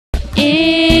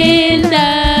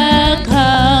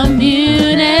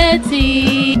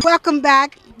Welcome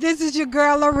back. This is your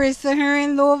girl Larissa here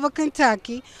in Louisville,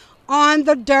 Kentucky, on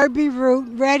the Derby route,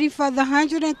 ready for the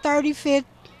 135th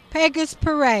Pegasus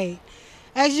Parade.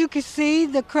 As you can see,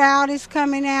 the crowd is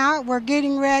coming out. We're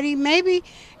getting ready. Maybe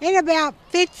in about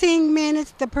 15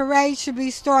 minutes, the parade should be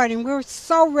starting. We're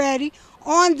so ready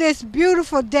on this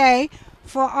beautiful day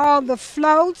for all the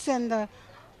floats and the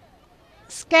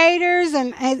skaters.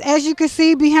 And as you can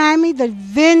see behind me, the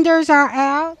vendors are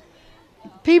out.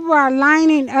 People are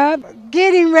lining up,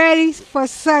 getting ready for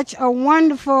such a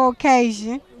wonderful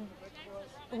occasion.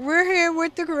 We're here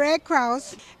with the Red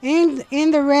Cross in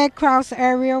the Red Cross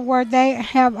area where they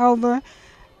have over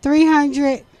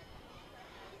 300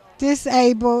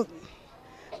 disabled,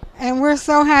 and we're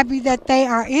so happy that they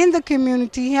are in the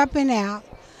community helping out.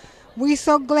 We're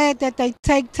so glad that they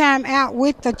take time out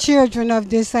with the children of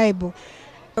disabled.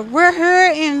 We're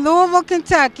here in Louisville,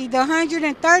 Kentucky, the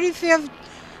 135th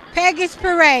Pegasus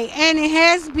Parade, and it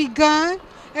has begun.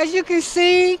 As you can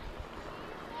see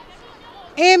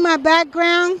in my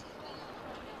background,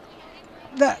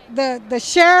 the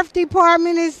sheriff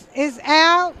department is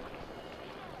out,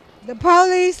 the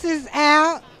police is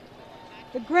out,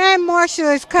 the grand marshal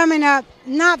is coming up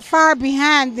not far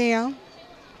behind them.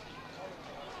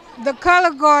 The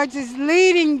color guards is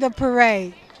leading the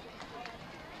parade.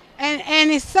 And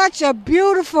it's such a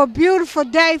beautiful, beautiful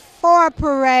day for a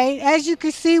parade. As you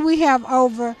can see, we have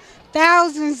over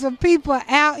thousands of people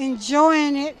out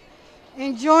enjoying it,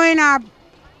 enjoying our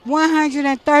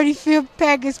 135th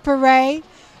Pegasus Parade.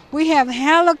 We have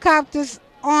helicopters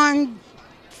on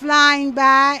flying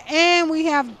by, and we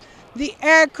have the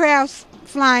aircrafts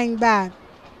flying by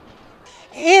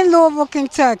in Louisville,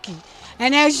 Kentucky.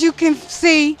 And as you can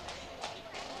see,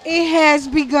 it has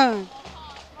begun.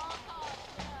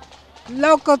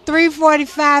 Local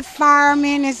 345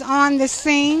 firemen is on the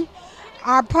scene.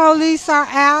 Our police are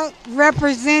out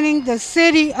representing the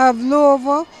city of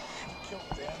Louisville.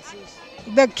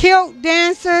 The kilt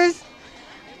dancers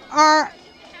are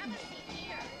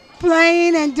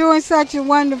playing and doing such a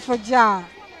wonderful job.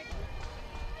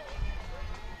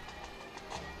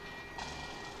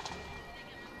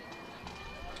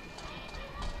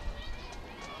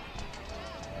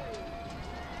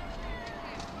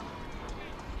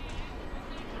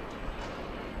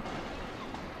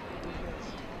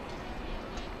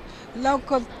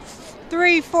 Local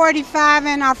 345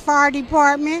 in our fire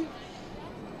department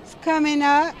is coming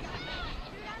up.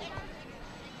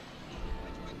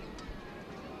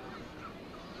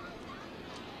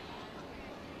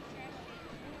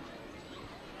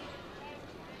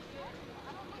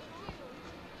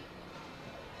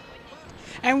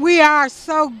 And we are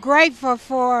so grateful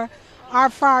for our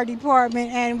fire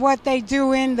department and what they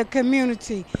do in the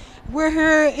community. We're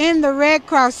here in the Red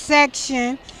Cross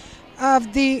section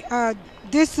of the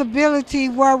disability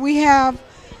where we have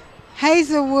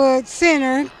Hazelwood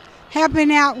Center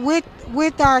helping out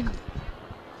with our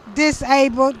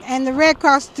disabled, and the Red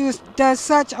Cross does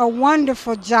such a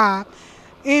wonderful job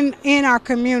in our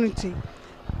community.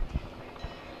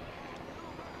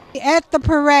 At the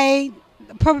parade,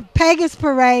 Pegasus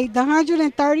Parade, the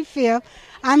 135th,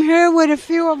 I'm here with a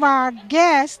few of our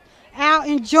guests out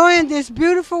enjoying this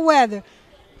beautiful weather.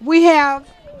 We have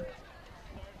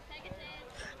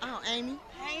Amy.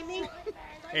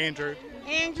 Andrew.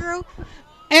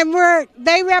 And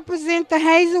they represent the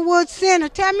Hazelwood Center.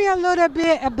 Tell me a little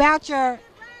bit about your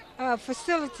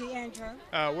facility, Andrew.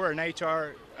 We're an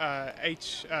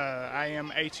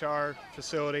IM HR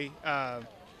facility.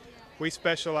 We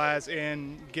specialize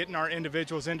in getting our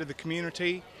individuals into the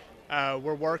community.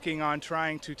 We're working on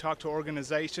trying to talk to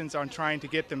organizations on trying to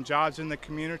get them jobs in the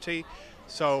community.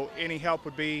 So any help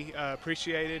would be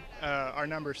appreciated. Our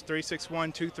number is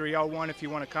 361-2301 if you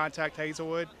want to contact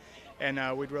Hazelwood,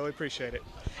 and we'd really appreciate it.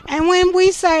 And when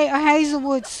we say a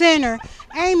Hazelwood Center,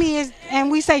 Amy is,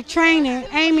 and we say training,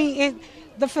 Amy is,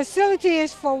 the facility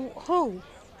is for who?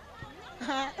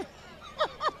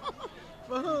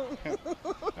 For who?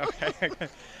 Okay.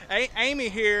 Amy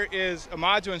here is a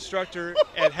module instructor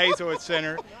at Hazelwood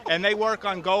Center, and they work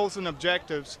on goals and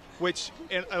objectives which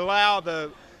allow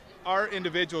our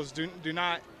individuals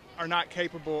are not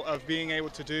capable of being able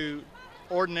to do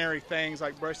ordinary things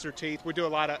like brush their teeth. We do a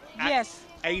lot of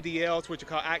ADLs, which are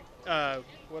called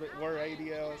what are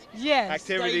ADLs? Yes.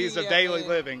 Activities of daily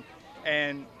living,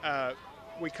 and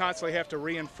we constantly have to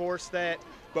reinforce that.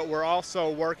 But we're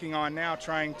also working on now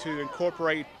trying to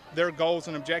incorporate their goals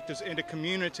and objectives into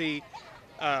community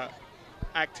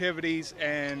activities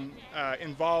and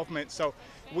involvement. So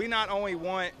we not only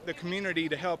want the community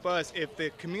to help us, if the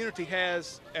community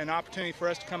has an opportunity for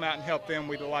us to come out and help them,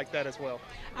 we'd like that as well.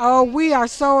 Oh, we are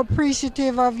so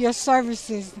appreciative of your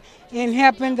services in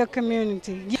helping the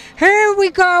community. Here we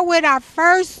go with our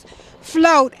first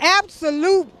float,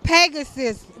 Absolute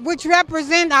Pegasus, which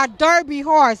represents our Derby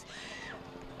horse.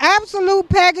 Absolute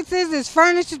Pegasus is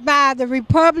furnished by the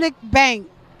Republic Bank.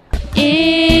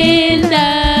 In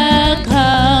the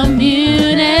car.